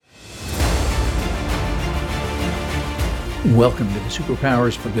Welcome to the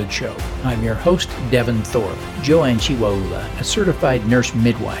Superpowers for Good show. I'm your host, Devin Thorpe. Joanne Chiwaula, a certified nurse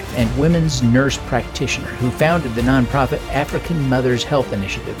midwife and women's nurse practitioner who founded the nonprofit African Mothers Health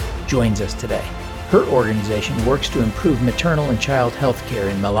Initiative, joins us today. Her organization works to improve maternal and child health care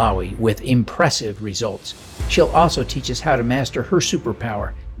in Malawi with impressive results. She'll also teach us how to master her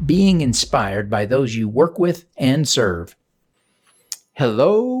superpower, being inspired by those you work with and serve.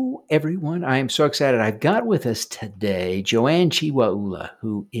 Hello, everyone. I am so excited. I've got with us today Joanne Chiwaula,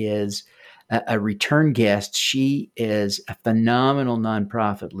 who is a return guest. She is a phenomenal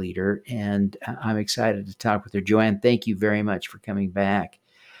nonprofit leader, and I'm excited to talk with her. Joanne, thank you very much for coming back.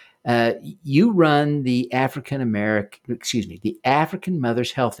 You run the African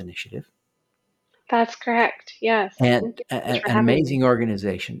Mothers Health Initiative. That's correct. Yes. And Thank you so much for an having me. amazing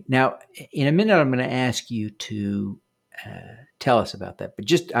organization. Now, in a minute, I'm going to ask you to tell us about that. But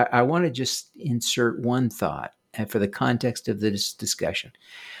I want to just insert one thought for the context of this discussion.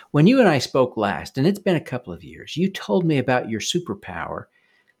 When you and I spoke last, and it's been a couple of years, you told me about your superpower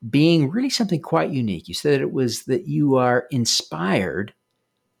being really something quite unique. You said it was that you are inspired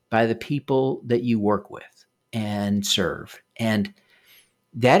by the people that you work with and serve. And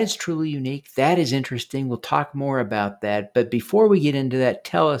that is truly unique. That is interesting. We'll talk more about that. But before we get into that,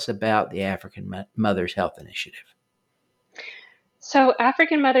 tell us about the African Mothers Health Initiative. So,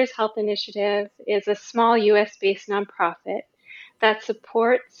 African Mothers Health Initiative is a small US based nonprofit that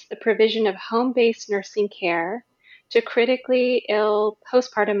supports the provision of home based nursing care to critically ill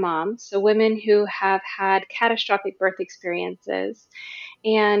postpartum moms, so women who have had catastrophic birth experiences,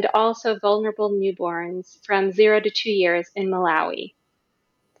 and also vulnerable newborns from 0 to 2 years in Malawi.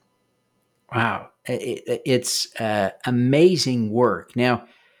 Wow. It's amazing work. Now,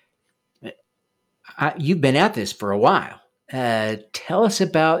 you've been at this for a while. Tell us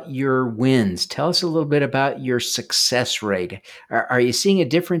about your wins. Tell us a little bit about your success rate. Are you seeing a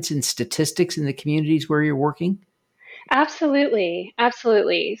difference in statistics in the communities where you're working? Absolutely,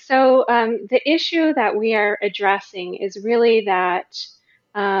 absolutely. So, the issue that we are addressing is really that,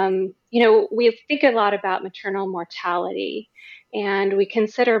 we think a lot about maternal mortality, and we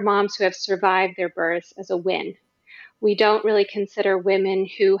consider moms who have survived their births as a win. We don't really consider women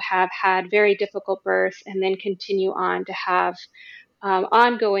who have had very difficult births and then continue on to have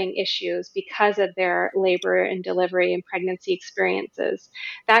ongoing issues because of their labor and delivery and pregnancy experiences.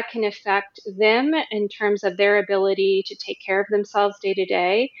 That can affect them in terms of their ability to take care of themselves day to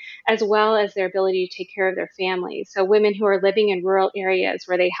day, as well as their ability to take care of their families. So, women who are living in rural areas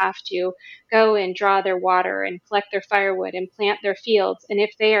where they have to go and draw their water and collect their firewood and plant their fields, and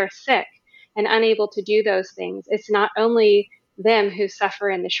if they are sick and unable to do those things, it's not only them who suffer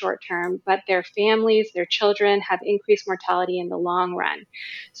in the short term, but their families, their children have increased mortality in the long run.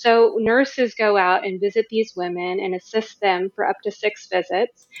 So nurses go out and visit these women and assist them for up to 6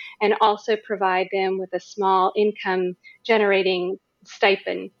 visits and also provide them with a small income generating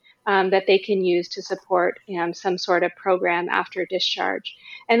stipend that they can use to support some sort of program after discharge.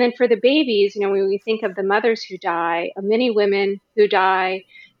 And then for the babies, when we think of the mothers who die, many women who die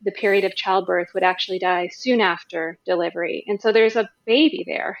the period of childbirth would actually die soon after delivery. And so there's a baby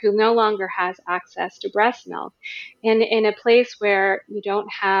there who no longer has access to breast milk. And in a place where you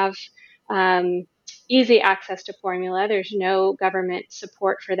don't have easy access to formula, there's no government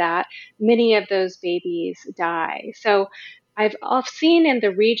support for that, many of those babies die. So I've seen in the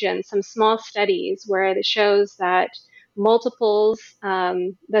region some small studies where it shows that multiples,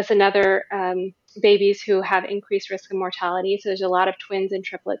 that's another babies who have increased risk of mortality. So there's a lot of twins and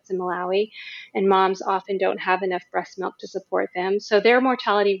triplets in Malawi, and moms often don't have enough breast milk to support them. So their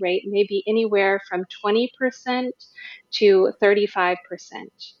mortality rate may be anywhere from 20% to 35%.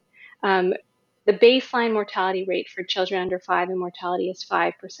 The baseline mortality rate for children under 5 in mortality is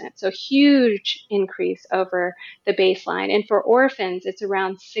 5%. So huge increase over the baseline. And for orphans, it's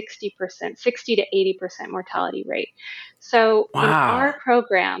around 60%, 60 to 80% mortality rate. So in Wow. our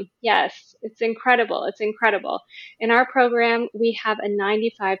program, yes, it's incredible. It's incredible. In our program, we have a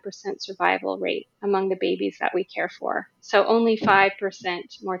 95% survival rate among the babies that we care for. So only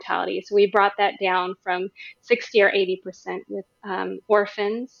 5% mortality. So we brought that down from 60 or 80% with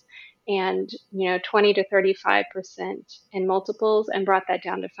orphans and 20 to 35% in multiples, and brought that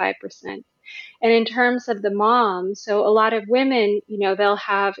down to 5%. And in terms of the moms, so a lot of women, they'll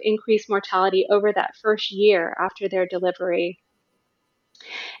have increased mortality over that first year after their delivery.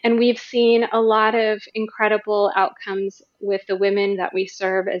 And we've seen a lot of incredible outcomes with the women that we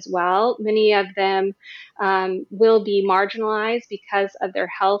serve as well. Many of them will be marginalized because of their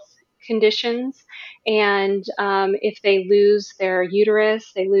health conditions. And if they lose their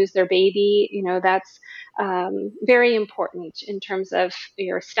uterus, they lose their baby, that's very important in terms of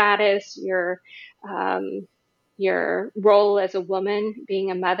your status, um, your role as a woman, being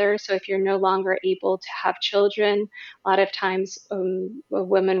a mother. So if you're no longer able to have children, a lot of times a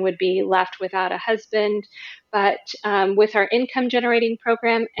woman would be left without a husband. But with our income generating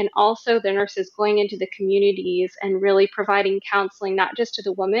program and also the nurses going into the communities and really providing counseling, not just to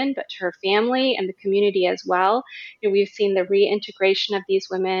the woman, but to her family and the community as well, we've seen the reintegration of these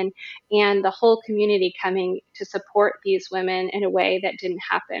women and the whole community coming to support these women in a way that didn't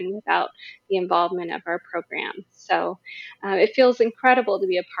happen without the involvement of our program. So it feels incredible to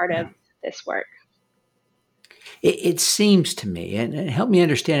be a part of this work. It seems to me, and help me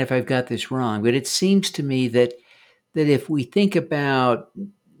understand if I've got this wrong, but it seems to me that if we think about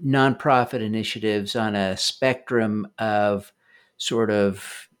nonprofit initiatives on a spectrum of sort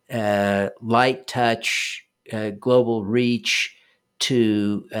of light touch, global reach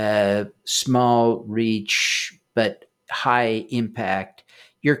to small reach but high impact,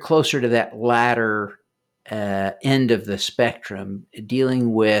 you're closer to that latter end of the spectrum,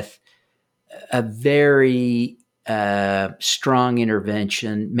 dealing with a very strong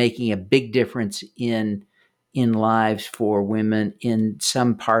intervention, making a big difference in lives for women in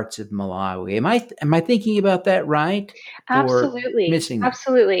some parts of Malawi. Am I thinking about that right, or Absolutely, missing that?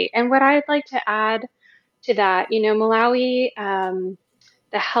 absolutely. And what I'd like to add to that, Malawi,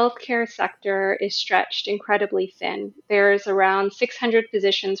 the healthcare sector is stretched incredibly thin. There's around 600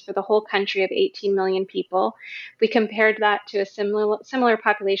 physicians for the whole country of 18 million people. If we compared that to a similar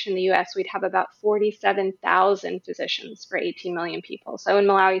population in the US, we'd have about 47,000 physicians for 18 million people. So in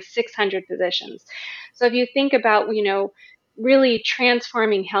Malawi, 600 physicians. So if you think about, really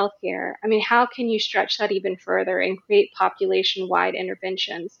transforming healthcare, I mean, how can you stretch that even further and create population wide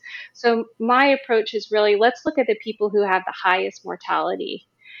interventions? So my approach is really, let's look at the people who have the highest mortality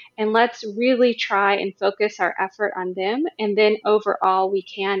and let's really try and focus our effort on them. And then overall, we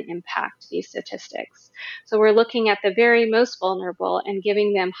can impact these statistics. So we're looking at the very most vulnerable and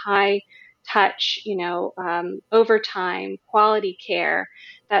giving them high touch, over time, quality care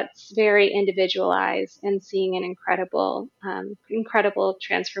that's very individualized and seeing an incredible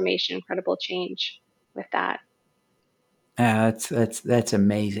transformation, incredible change with that. That's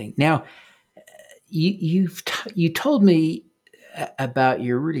amazing. Now, you told me about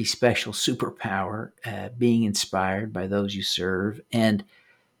your really special superpower, being inspired by those you serve, and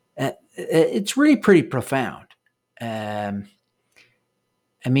it's really pretty profound. Um,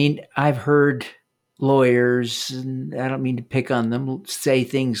 I mean, I've heard lawyers, and I don't mean to pick on them, say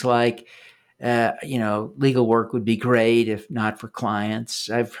things like, legal work would be great if not for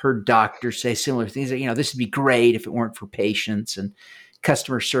clients. I've heard doctors say similar things. This would be great if it weren't for patients, and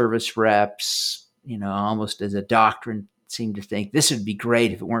customer service reps, almost as a doctrine, seem to think this would be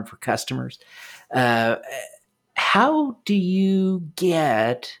great if it weren't for customers. Uh, how do you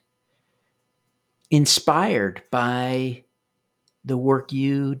get inspired by the work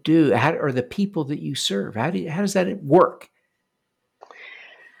you do, or the people that you serve? How does that work?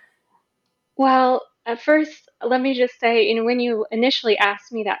 Well, at first, let me just say, when you initially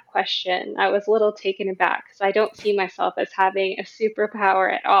asked me that question, I was a little taken aback because I don't see myself as having a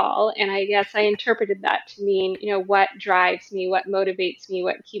superpower at all. And I guess I interpreted that to mean, what drives me, what motivates me,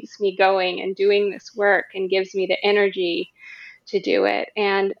 what keeps me going and doing this work and gives me the energy to do it.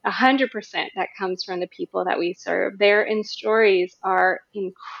 And 100% that comes from the people that we serve. Their in stories are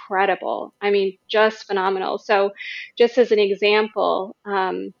incredible. I mean, just phenomenal. So, just as an example,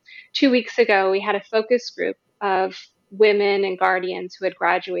 2 weeks ago, we had a focus group of women and guardians who had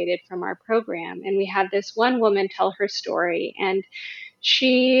graduated from our program. And we had this one woman tell her story. And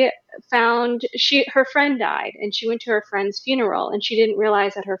she her friend died and she went to her friend's funeral and she didn't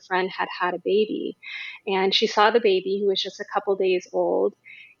realize that her friend had had a baby, and she saw the baby who was just a couple days old,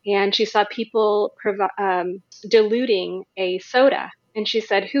 and she saw people diluting a soda, and she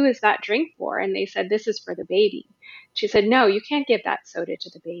said, who is that drink for? And they said, this is for the baby. She said, no, you can't give that soda to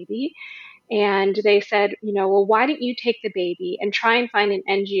the baby. And they said, well, why don't you take the baby and try and find an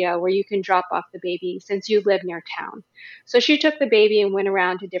NGO where you can drop off the baby since you live near town? So she took the baby and went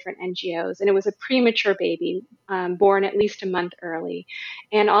around to different NGOs, and it was a premature baby, born at least a month early.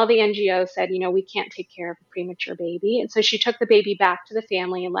 And all the NGOs said, we can't take care of a premature baby. And so she took the baby back to the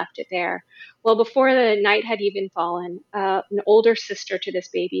family and left it there. Well, before the night had even fallen, an older sister to this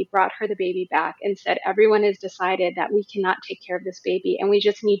baby brought her the baby back and said, everyone has decided that we cannot take care of this baby, and we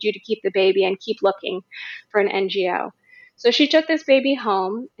just need you to keep the baby and keep looking for an NGO. So she took this baby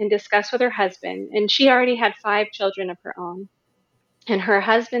home and discussed with her husband, and she already had 5 children of her own. And her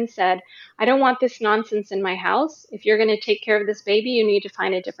husband said, I don't want this nonsense in my house. If you're going to take care of this baby, you need to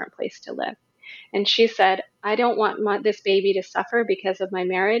find a different place to live. And she said, I don't want this baby to suffer because of my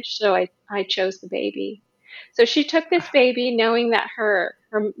marriage, so I chose the baby. So she took this baby knowing that her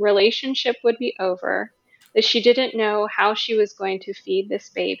relationship would be over, that she didn't know how she was going to feed this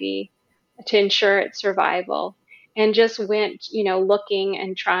baby to ensure its survival, and just went, looking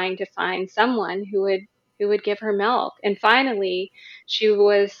and trying to find someone who would give her milk. And finally, she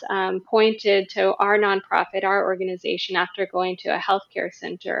was pointed to our nonprofit, our organization, after going to a healthcare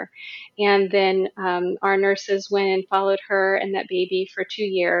center. And then our nurses went and followed her and that baby for 2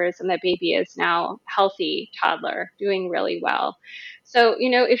 years, and that baby is now a healthy toddler, doing really well. So,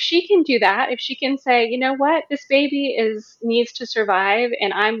 if she can do that, if she can say, you know what, this baby is needs to survive,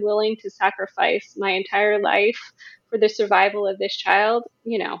 and I'm willing to sacrifice my entire life for the survival of this child,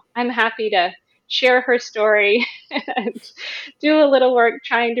 I'm happy to share her story and do a little work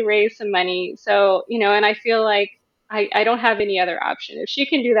trying to raise some money. So, and I feel like I don't have any other option. If she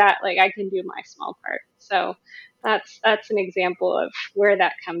can do that, like I can do my small part. So that's an example of where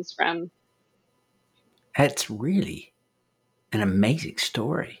that comes from. That's really an amazing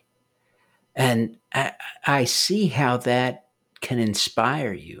story. And I see how that can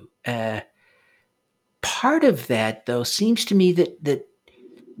inspire you. Part of that, though, seems to me that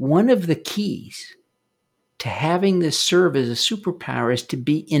one of the keys to having this serve as a superpower is to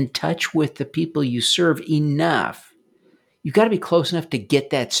be in touch with the people you serve enough. You've got to be close enough to get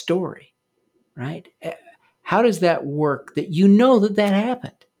that story, right? How does that work that you know that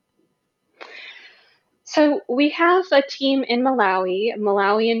happened? So we have a team in Malawi,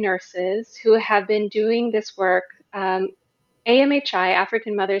 Malawian nurses who have been doing this work. AMHI,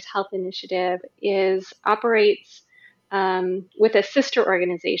 African Mothers Health Initiative, is operates with a sister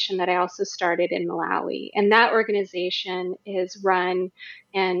organization that I also started in Malawi, and that organization is run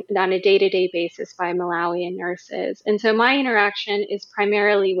and on a day-to-day basis by Malawian nurses. And so my interaction is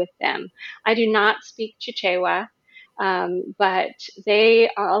primarily with them. I do not speak Chichewa. But they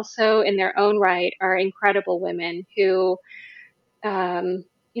are also, in their own right, are incredible women who um,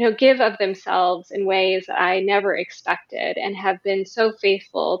 give of themselves in ways that I never expected and have been so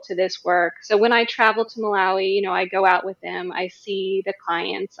faithful to this work. So when I travel to Malawi, I go out with them, I see the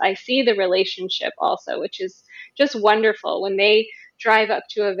clients, I see the relationship also, which is just wonderful. When they drive up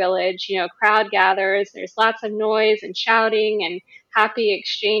to a village, crowd gathers, there's lots of noise and shouting and happy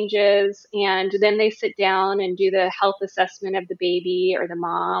exchanges. And then they sit down and do the health assessment of the baby or the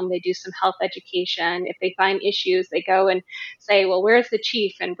mom. They do some health education. If they find issues, they go and say, well, where's the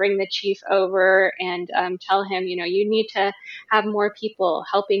chief? And bring the chief over and tell him, you need to have more people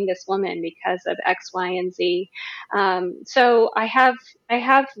helping this woman because of X, Y, and Z. So I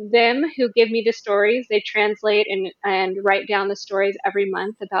have them who give me the stories. They translate and write down the stories every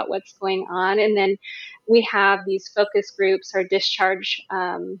month about what's going on. And then we have these focus groups or discharge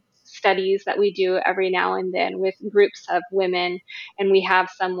studies that we do every now and then with groups of women, and we have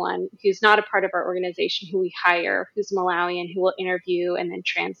someone who's not a part of our organization who we hire, who's Malawian, who will interview and then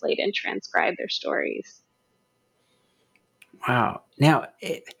translate and transcribe their stories. Wow. Now,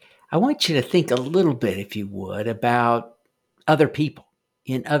 I want you to think a little bit, if you would, about other people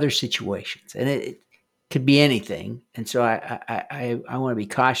in other situations, and it could be anything. And so I want to be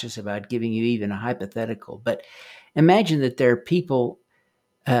cautious about giving you even a hypothetical. But imagine that there are people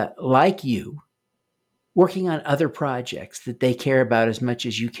like you working on other projects that they care about as much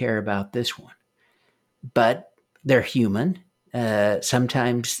as you care about this one, but they're human.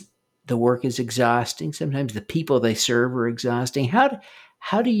 Sometimes the work is exhausting. Sometimes the people they serve are exhausting.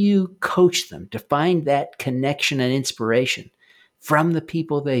 How do you coach them to find that connection and inspiration from the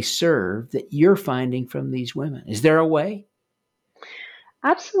people they serve that you're finding from these women? Is there a way?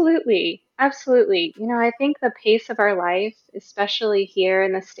 Absolutely. Absolutely. I think the pace of our life, especially here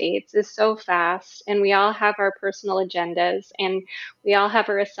in the States, is so fast, and we all have our personal agendas and we all have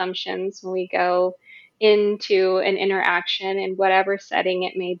our assumptions when we go into an interaction in whatever setting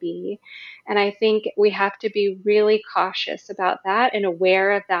it may be. And I think we have to be really cautious about that and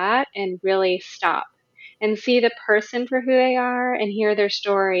aware of that and really stop and see the person for who they are and hear their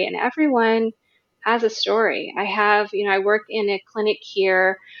story. And everyone has a story. I work in a clinic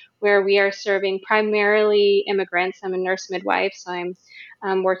here where we are serving primarily immigrants. I'm a nurse midwife, so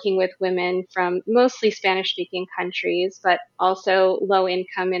I'm working with women from mostly Spanish speaking countries, but also low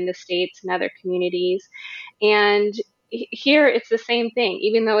income in the States and other communities. And here it's the same thing,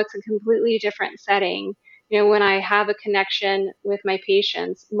 even though it's a completely different setting. When I have a connection with my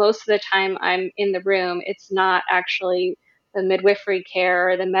patients, most of the time I'm in the room, it's not actually the midwifery care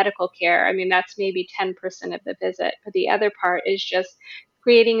or the medical care. I mean, that's maybe 10% of the visit, but the other part is just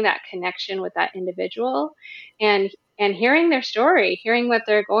creating that connection with that individual and and hearing their story, hearing what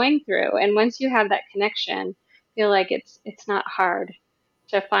they're going through. And once you have that connection, I feel like it's not hard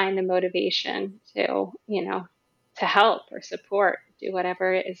to find the motivation to, to help or support, do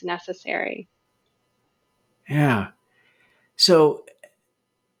whatever is necessary. Yeah. So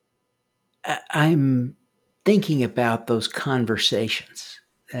I'm thinking about those conversations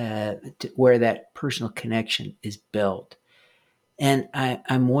where that personal connection is built. And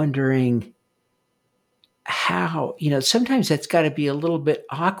I'm wondering how, sometimes that's got to be a little bit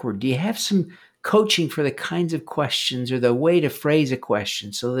awkward. Do you have some coaching for the kinds of questions or the way to phrase a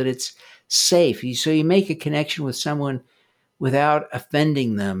question so that it's safe? So you make a connection with someone without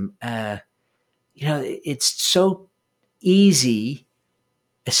offending them. It's so easy,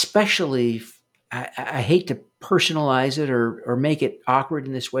 especially I hate to personalize it or make it awkward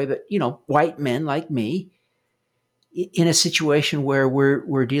in this way, but white men like me in a situation where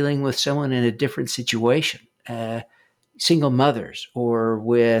we're dealing with someone in a different situation, single mothers or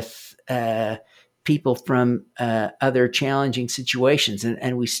with people from other challenging situations,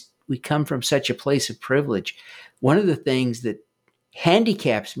 and we come from such a place of privilege. One of the things that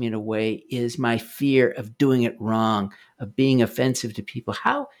handicaps me in a way is my fear of doing it wrong, of being offensive to people.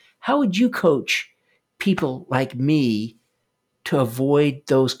 How would you coach people like me to avoid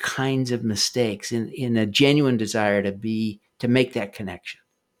those kinds of mistakes in a genuine desire to make that connection?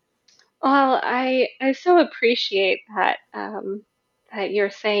 Well, I so appreciate that that you're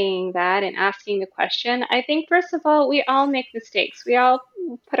saying that and asking the question. I think first of all, we all make mistakes. We all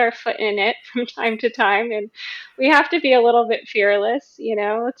put our foot in it from time to time, and we have to be a little bit fearless,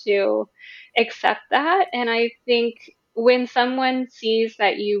 to accept that. And I think when someone sees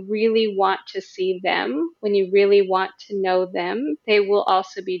that you really want to see them, when you really want to know them, they will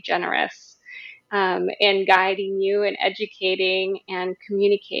also be generous and guiding you and educating and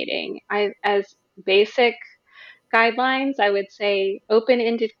communicating. As basic guidelines, I would say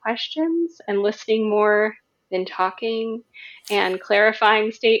open-ended questions and listening more than talking and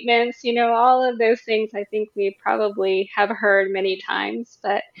clarifying statements, all of those things I think we probably have heard many times,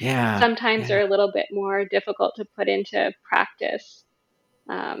 but Yeah, sometimes they're yeah. a little bit more difficult to put into practice.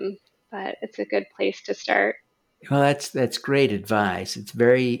 Um, but it's a good place to start. Well, that's great advice. It's a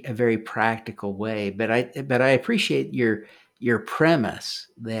very practical way, but I appreciate your premise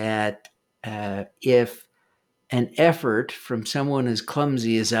that if an effort from someone as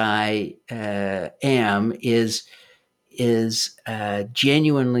clumsy as I am is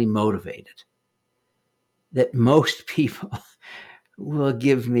genuinely motivated, that most people will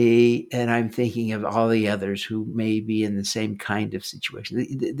give me, and I'm thinking of all the others who may be in the same kind of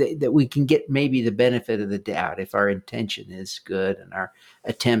situation, that we can get maybe the benefit of the doubt if our intention is good and our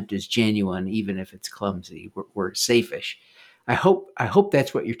attempt is genuine, even if it's clumsy. We're safe-ish. I hope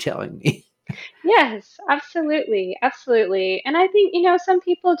that's what you're telling me. Yes, absolutely. Absolutely. And I think, some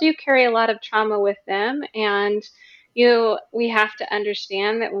people do carry a lot of trauma with them. And, we have to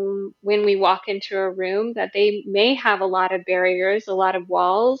understand that when we walk into a room, that they may have a lot of barriers, a lot of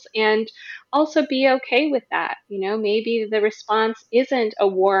walls, and also be okay with that. Maybe the response isn't a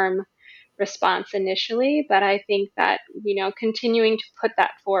warm response initially, but I think that, continuing to put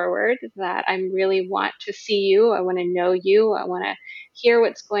that forward, that I really want to see you, I want to know you, I want to hear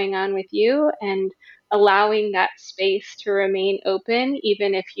what's going on with you, and allowing that space to remain open,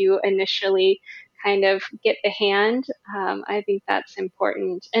 even if you initially kind of get the hand. I think that's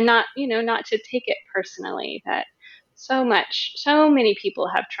important, and not to take it personally. That so many people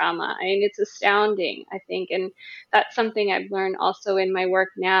have trauma. I mean, it's astounding, I think, and that's something I've learned also in my work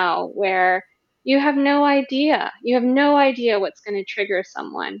now, where you have no idea. You have no idea what's going to trigger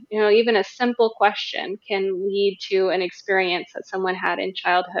someone. Even a simple question can lead to an experience that someone had in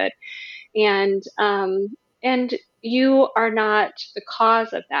childhood, and you are not the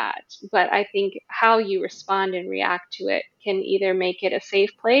cause of that. But I think how you respond and react to it can either make it a safe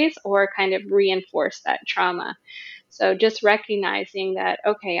place or kind of reinforce that trauma. So just recognizing that,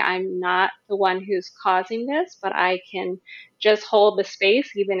 okay, I'm not the one who's causing this, but I can just hold the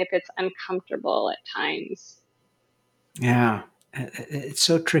space, even if it's uncomfortable at times. Yeah, it's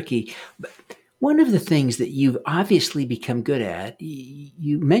so tricky. But one of the things that you've obviously become good at,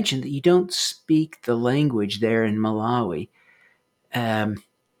 you mentioned that you don't speak the language there in Malawi. Um,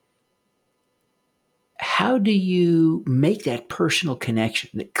 how do you make that personal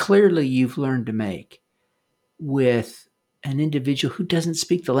connection that clearly you've learned to make with an individual who doesn't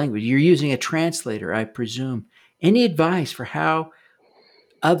speak the language? You're using a translator, I presume. Any advice for how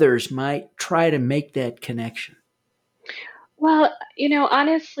others might try to make that connection? Well,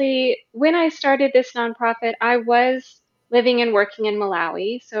 honestly, when I started this nonprofit, I was living and working in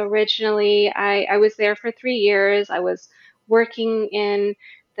Malawi. So originally, I was there for 3 years. I was working in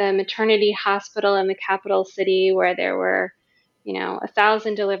the maternity hospital in the capital city where there were,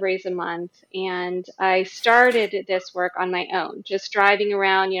 1,000 deliveries a month. And I started this work on my own, just driving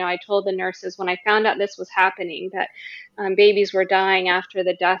around. I told the nurses when I found out this was happening, that babies were dying after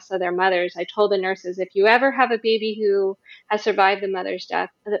the deaths of their mothers. I told the nurses, if you ever have a baby who has survived the mother's death,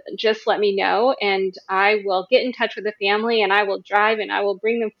 just let me know and I will get in touch with the family and I will drive and I will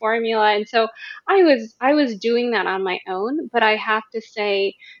bring them formula. And so I was doing that on my own, but I have to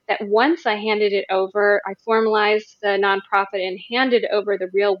say that once I handed it over, I formalized the nonprofit and handed over the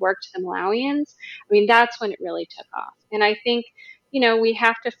real work to the Malawians. I mean, that's when it really took off. And I think we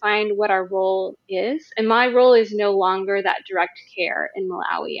have to find what our role is. And my role is no longer that direct care in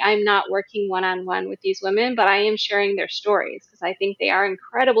Malawi. I'm not working one on one with these women, but I am sharing their stories because I think they are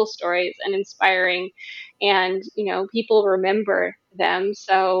incredible stories and inspiring. And, people remember them.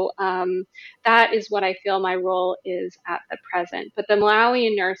 So that is what I feel my role is at the present. But the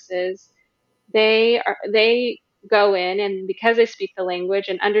Malawian nurses, they go in, and because they speak the language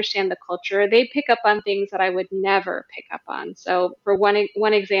and understand the culture, they pick up on things that I would never pick up on. So for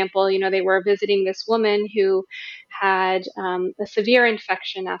one example, they were visiting this woman who had a severe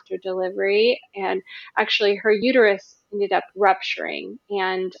infection after delivery, and actually her uterus ended up rupturing,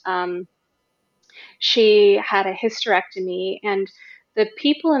 and she had a hysterectomy, and the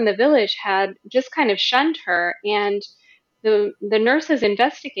people in the village had just kind of shunned her. And the nurses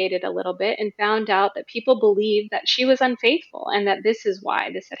investigated a little bit and found out that people believed that she was unfaithful and that this is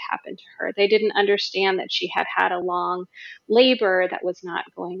why this had happened to her. They didn't understand that she had had a long labor that was not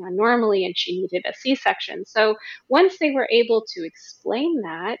going on normally and she needed a C-section. So once they were able to explain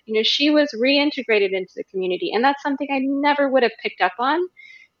that, she was reintegrated into the community. And that's something I never would have picked up on,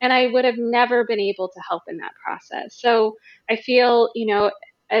 and I would have never been able to help in that process. So I feel,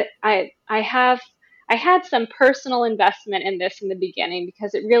 I had some personal investment in this in the beginning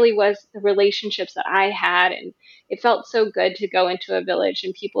because it really was the relationships that I had, and it felt so good to go into a village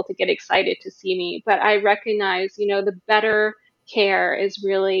and people to get excited to see me. But I recognize, the better care is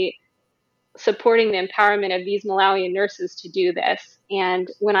really supporting the empowerment of these Malawian nurses to do this.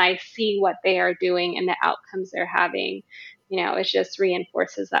 And when I see what they are doing and the outcomes they're having, it just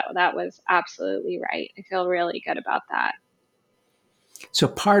reinforces that that was absolutely right. I feel really good about that. So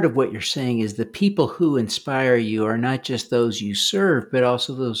part of what you're saying is the people who inspire you are not just those you serve, but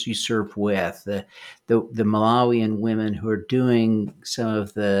also those you serve with. The Malawian women who are doing some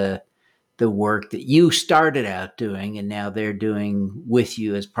of the work that you started out doing, and now they're doing with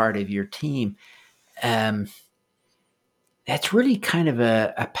you as part of your team. Um, that's really kind of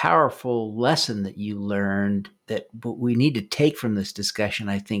a powerful lesson that you learned that what we need to take from this discussion,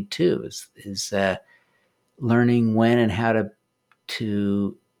 I think, too, is learning when and how to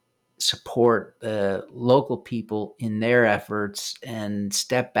support local people in their efforts and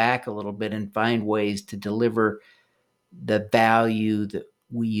step back a little bit and find ways to deliver the value that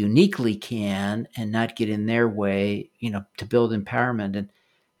we uniquely can and not get in their way, to build empowerment. And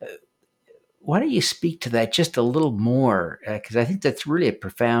uh, why don't you speak to that just a little more? Because I think that's really a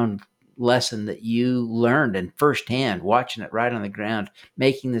profound lesson that you learned and firsthand, watching it right on the ground,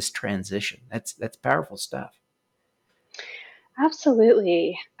 making this transition. That's powerful stuff.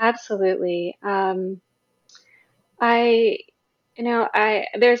 Absolutely. Absolutely. I,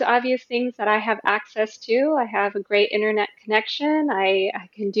 there's obvious things that I have access to. I have a great internet connection. I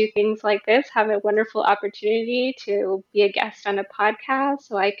can do things like this, have a wonderful opportunity to be a guest on a podcast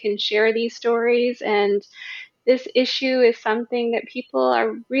so I can share these stories. And this issue is something that people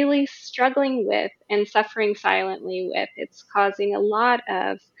are really struggling with and suffering silently with. It's causing a lot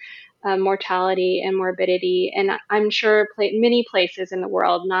of mortality and morbidity. And I'm sure many places in the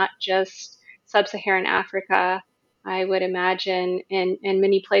world, not just sub Saharan Africa, I would imagine, and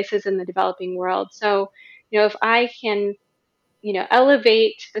many places in the developing world. So, if I can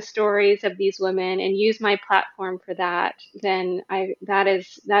elevate the stories of these women and use my platform for that, then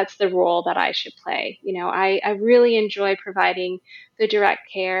that's the role that I should play. I really enjoy providing the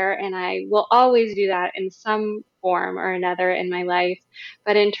direct care, and I will always do that in some form or another in my life.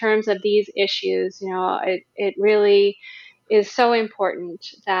 But in terms of these issues, it really is so important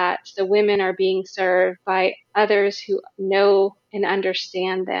that the women are being served by others who know and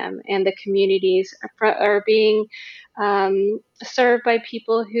understand them, and the communities are being served by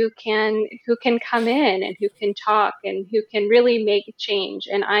people who can come in and who can talk and who can really make change.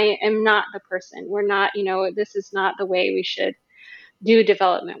 And I am not the person. We're not. This is not the way we should do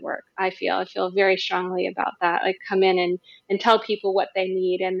development work. I feel very strongly about that. Like come in and tell people what they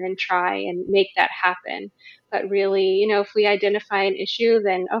need and then try and make that happen. But really, if we identify an issue,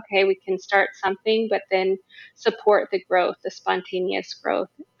 then okay, we can start something, but then support the growth, the spontaneous growth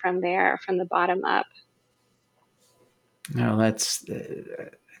from there, from the bottom up. No, that's.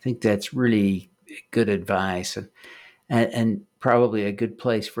 I think that's really good advice, and probably a good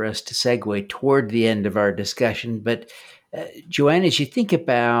place for us to segue toward the end of our discussion. But Joanne, as you think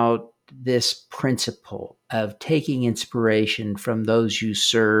about this principle of taking inspiration from those you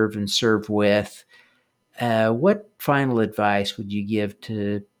serve and serve with, what final advice would you give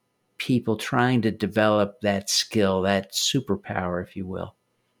to people trying to develop that skill, that superpower, if you will?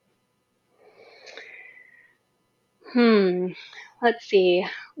 Hmm. Let's see.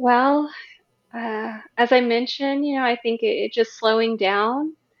 Well, as I mentioned, I think it just slowing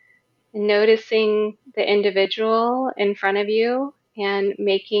down and noticing the individual in front of you and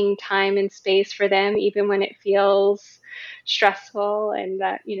making time and space for them, even when it feels stressful and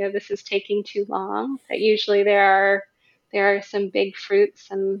that, this is taking too long, that usually there are some big fruits,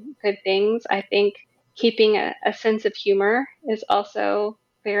 some good things. I think keeping a sense of humor is also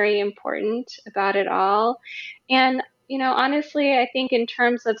very important about it all. And, honestly, I think in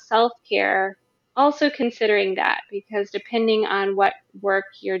terms of self-care, also considering that because depending on what work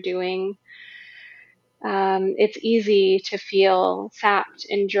you're doing, it's easy to feel sapped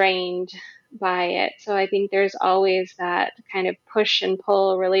and drained by it. So I think there's always that kind of push and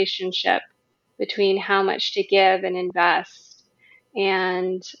pull relationship between how much to give and invest.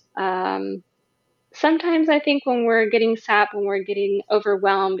 And um, sometimes I think when we're getting sapped, when we're getting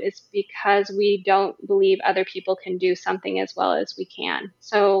overwhelmed, it's because we don't believe other people can do something as well as we can.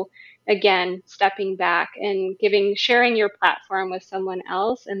 So again, stepping back and sharing your platform with someone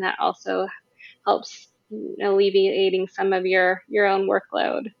else, and that also helps alleviating some of your own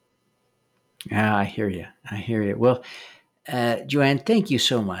workload. Yeah, I hear you. I hear you. Well, Joanne, thank you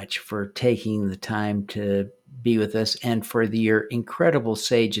so much for taking the time to be with us and for your incredible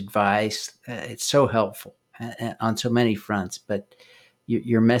sage advice. It's so helpful on so many fronts, but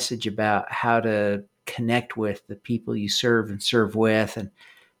your message about how to connect with the people you serve and serve with,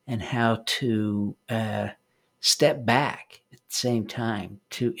 and how to step back at the same time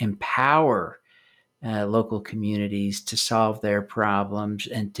to empower local communities to solve their problems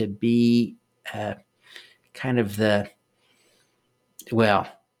and to be uh, kind of well,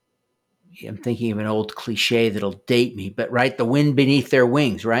 I'm thinking of an old cliche that'll date me, but right, the wind beneath their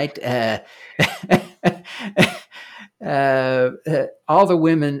wings, right? All the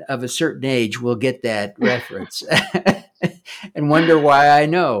women of a certain age will get that reference and wonder why I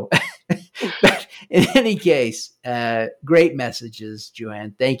know. But in any case, great messages,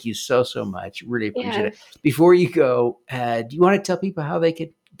 Joanne. Thank you so much. Really appreciate it. Yes, Before you go, do you want to tell people how they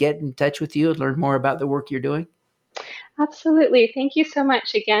could get in touch with you and learn more about the work you're doing? absolutely. Thank you so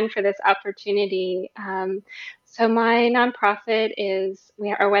much again for this opportunity. So my nonprofit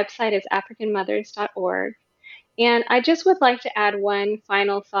our website is africanmothers.org. And I just would like to add one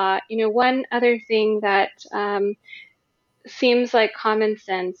final thought. One other thing that seems like common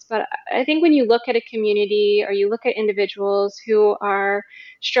sense, but I think when you look at a community or you look at individuals who are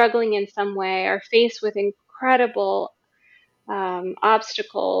struggling in some way, are faced with incredible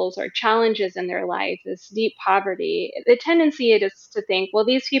obstacles or challenges in their life, this deep poverty, the tendency is to think, well,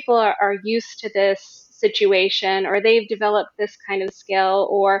 these people are used to this situation, or they've developed this kind of skill,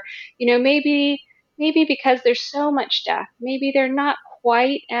 or maybe because there's so much death, maybe they're not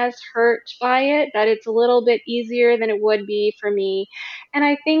quite as hurt by it, that it's a little bit easier than it would be for me. And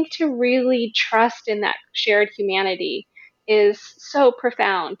I think to really trust in that shared humanity is so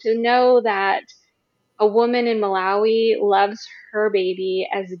profound, to know that a woman in Malawi loves her baby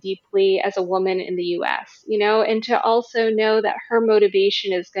as deeply as a woman in the US, and to also know that her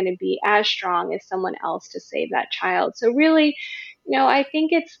motivation is going to be as strong as someone else to save that child. So really, I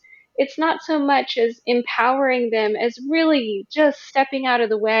think it's not so much as empowering them as really just stepping out of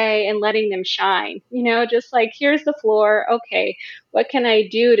the way and letting them shine. Just like here's the floor, okay, what can I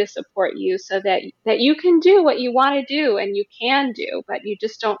do to support you so that you can do what you want to do and you can do, but you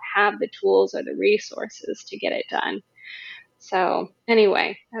just don't have the tools or the resources to get it done. So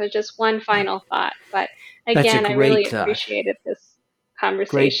anyway, that was just one final thought. But That's a again, I great really thought. appreciated this Great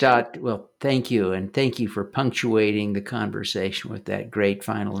conversation. thought. Well, thank you. And thank you for punctuating the conversation with that great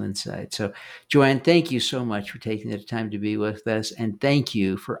final insight. So, Joanne, thank you so much for taking the time to be with us. And thank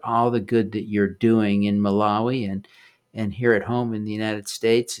you for all the good that you're doing in Malawi and here at home in the United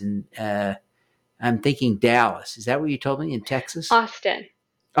States. And I'm thinking Dallas. Is that what you told me in Texas? Austin.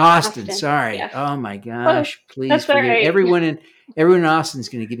 Austin, Austin. sorry. Yes. Oh my Close. gosh, please That's all forgive right. everyone in Austin's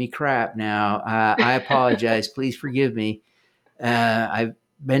going to give me crap now. I apologize. Please forgive me. I've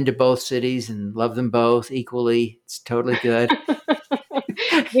been to both cities and love them both equally. It's totally good.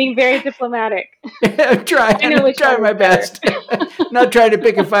 Being very diplomatic. I'm I know which one trying is my better. best. Not trying to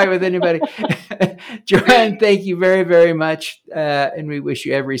pick a fight with anybody. Joanne, thank you very, very much. And we wish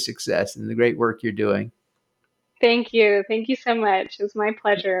you every success in the great work you're doing. Thank you. Thank you so much. It was my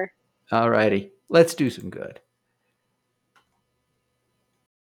pleasure. All righty. Let's do some good.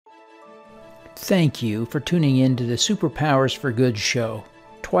 Thank you for tuning in to the Superpowers for Good show.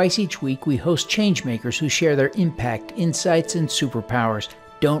 Twice each week, we host changemakers who share their impact, insights, and superpowers.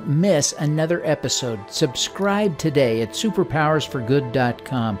 Don't miss another episode. Subscribe today at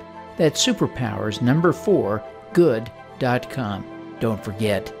superpowersforgood.com. That's superpowers 4 good.com. Don't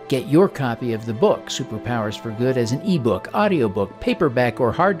forget, get your copy of the book, Superpowers for Good, as an ebook, audiobook, paperback,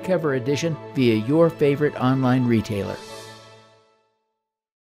 or hardcover edition via your favorite online retailer.